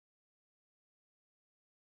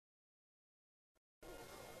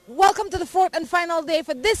Welcome to the fourth and final day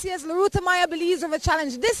for this year's Laruta Maya Belize River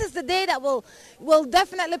Challenge. This is the day that will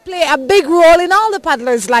definitely play a big role in all the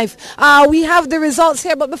paddlers' life. We have the results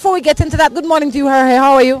here, but before we get into that, good morning to you, Jorge.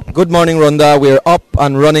 How are you? Good morning, Rhonda. We're up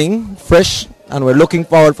and running, fresh, and we're looking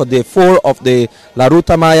forward for day 4 of the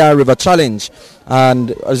Laruta Maya River Challenge.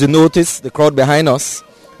 And as you notice, the crowd behind us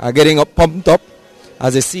are getting pumped up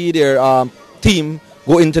as they see their team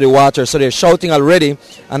go into the water, so they're shouting already,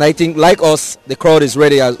 and I think like us the crowd is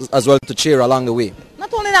ready as well to cheer along the way.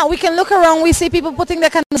 Not only that, we can look around, we see people putting their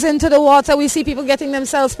canoes into the water, we see people getting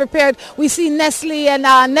themselves prepared, we see Nestle and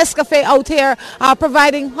Nescafe out here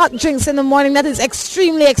providing hot drinks in the morning. That is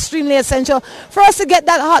extremely essential for us to get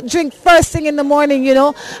that hot drink first thing in the morning, you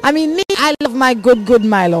know. I mean, me, I love my good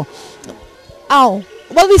Milo. Well,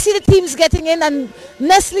 we see the teams getting in, and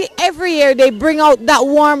Nestle every year they bring out that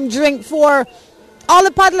warm drink for all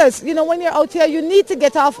the paddlers. You know, when you're out here, you need to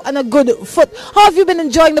get off on a good foot. How have you been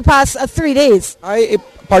enjoying the past 3 days? I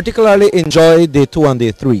particularly enjoyed day 2 and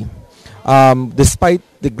day 3. Despite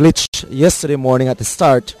the glitch yesterday morning at the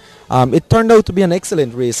start, it turned out to be an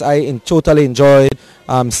excellent race. I totally enjoyed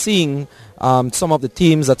seeing some of the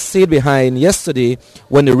teams that stayed behind yesterday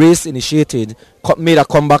when the race initiated made a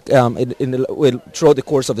comeback throughout the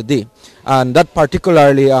course of the day, and that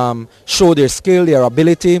particularly showed their skill, their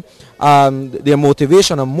ability, their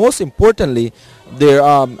motivation, and most importantly, they're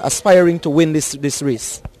aspiring to win this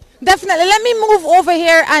race. Definitely. Let me move over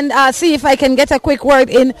here and see if I can get a quick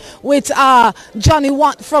word in with Johnny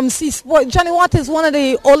Watt from C Sport. Johnny Watt is one of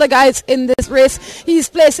the older guys in this race. He's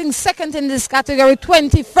placing second in this category,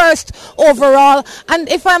 21st overall. And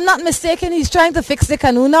if I'm not mistaken, he's trying to fix the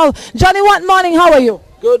canoe now. Johnny Watt, morning. How are you?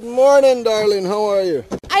 Good morning, darling. How are you?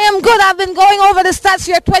 I am good. I've been going over the stats.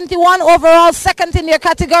 You're 21 overall, second in your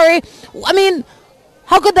category. I mean,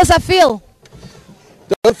 how good does that feel?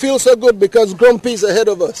 Don't feel so good because Grumpy's ahead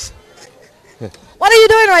of us. What are you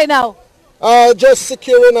doing right now? Just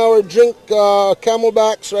securing our drink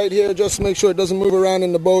camelbacks right here. Just make sure it doesn't move around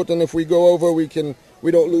in the boat, and if we go over, we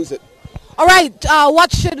don't lose it. All right.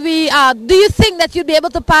 What should we? Do you think that you'd be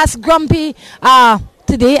able to pass Grumpy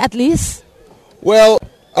today at least? Well,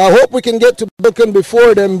 I hope we can get to Bilken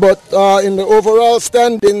before them, but in the overall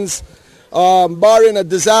standings, barring a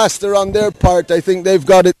disaster on their part, I think they've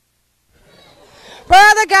got it. For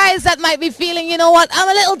other guys that might be feeling, you know what, I'm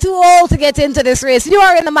a little too old to get into this race. You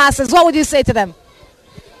are in the Masters. What would you say to them?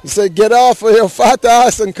 You say, get off of your fat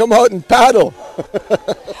ass and come out and paddle.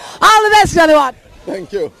 All the best, Johnny Watt.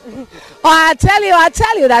 Thank you. Oh, I tell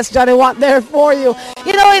you, that's Johnny Watt there for you.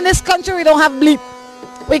 You know, in this country, we don't have bleep.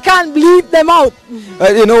 We can't bleep them out.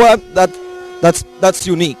 You know what? That's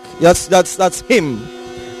unique. That's him.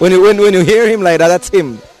 When you hear him like that, that's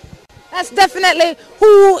him. That's definitely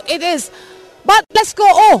who it is. But let's go.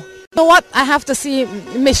 Oh, you know what? I have to see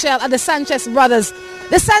Michelle and the Sanchez brothers.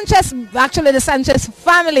 The Sanchez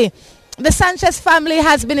family. The Sanchez family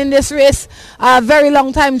has been in this race a very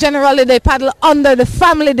long time. Generally, they paddle under the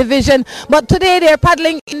family division. But today, they're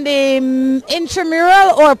paddling in the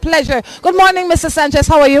intramural or pleasure. Good morning, Mr. Sanchez.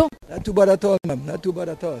 How are you? Not too bad at all, ma'am. Not too bad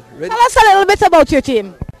at all. Ready? Tell us a little bit about your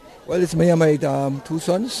team. Well, it's me and my 2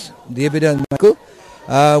 sons, David and Michael.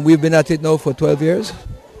 We've been at it now for 12 years.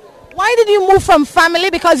 Why did you move from family,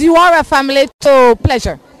 because you are a family, to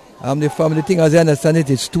pleasure? The family thing, as I understand it,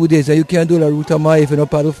 it's 2 days, and you can't do La Ruta Maya if you don't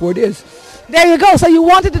paddle 4 days. There you go. So you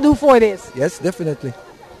wanted to do 4 days? Yes, definitely.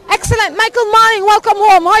 Excellent. Michael Manning, welcome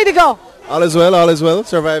home. How'd it go? All is well,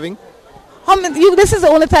 surviving. This is the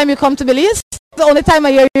only time you come to Belize? The only time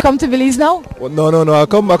of year you come to Belize now? Well, no. I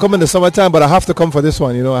come in the summertime, but I have to come for this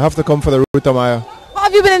one, you know. I have to come for the Ruta Maya. How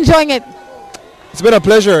have you been enjoying it? It's been a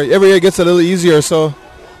pleasure. Every year it gets a little easier, so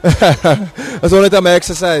that's the only time I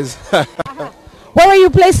exercise. Where are you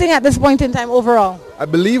placing at this point in time overall? I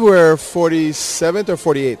believe we're 47th or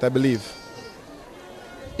 48th, I believe.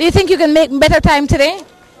 Do you think you can make better time today?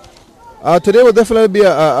 Today will definitely be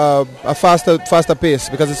a faster pace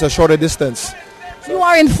because it's a shorter distance. You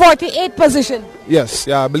are in 48th position. Yes,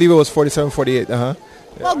 yeah, I believe it was 47, 48. Yeah.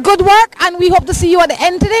 Well, good work, and we hope to see you at the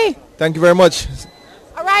end today. Thank you very much.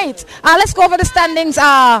 All right, let's go over the standings.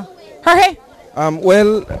 Jorge?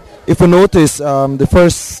 Well, if you notice, the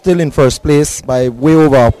still in first place by way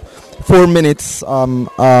over 4 minutes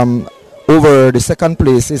over the second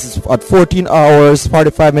place. Is at 14 hours,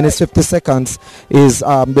 45 minutes, 50 seconds is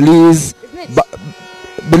Belize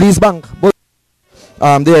Bank.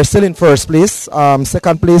 They are still in first place.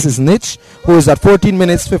 Second place is Niche, who is at 14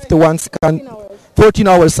 minutes, 51 seconds. 14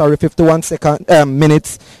 hours, 51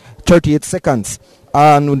 minutes, 38 seconds.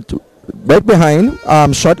 And right behind,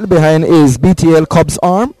 shortly behind is BTL Cubs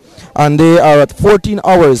Arm, and they are at 14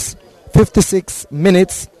 hours, 56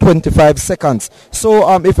 minutes 25 seconds.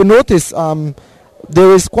 So if you notice,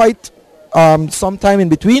 there is quite some time in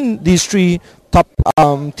between these three top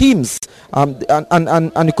teams, and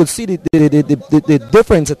you could see the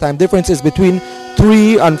difference. The time difference is between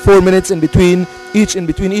 3 and 4 minutes in between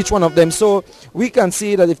each one of them. So we can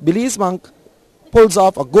see that if Belize Bank pulls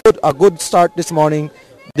off a good start this morning,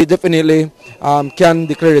 they definitely can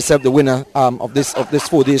declare themselves the winner of this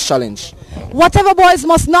 4 days challenge. Whatever Boys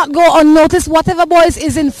must not go unnoticed. Whatever Boys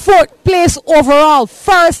is in 4th place overall,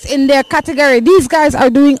 first in their category. These guys are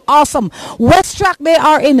doing awesome. West Track, they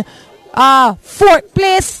are in 4th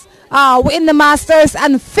place in the Masters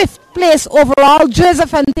and 5th place overall.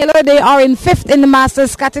 Joseph and Taylor, they are in 5th in the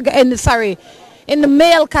Masters category. In the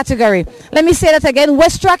male category. Let me say that again.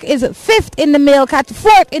 West Track is 5th in the male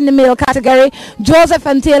 4th in the male category. Joseph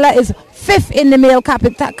and Taylor is 5th in the male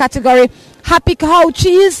category. Happy Cow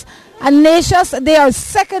Cheese and Nacious, they are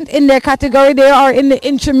 2nd in their category. They are in the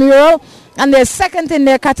intramural and they're 2nd in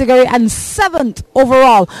their category and 7th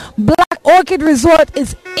overall. Black Orchid Resort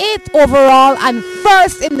is 8th overall and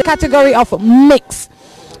 1st in the category of mix.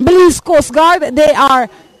 Belize Coast Guard, they are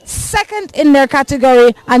 2nd in their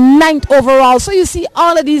category and 9th overall. So you see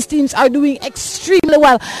all of these teams are doing extremely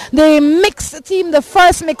well. The mixed team, the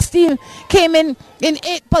first mixed team, came in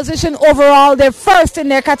 8th position overall. They're 1st in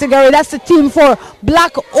their category. That's the team for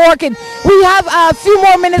Black Orchid. We have a few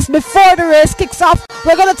more minutes before the race kicks off.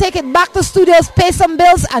 We're going to take it back to studios, pay some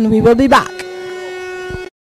bills, and we will be back.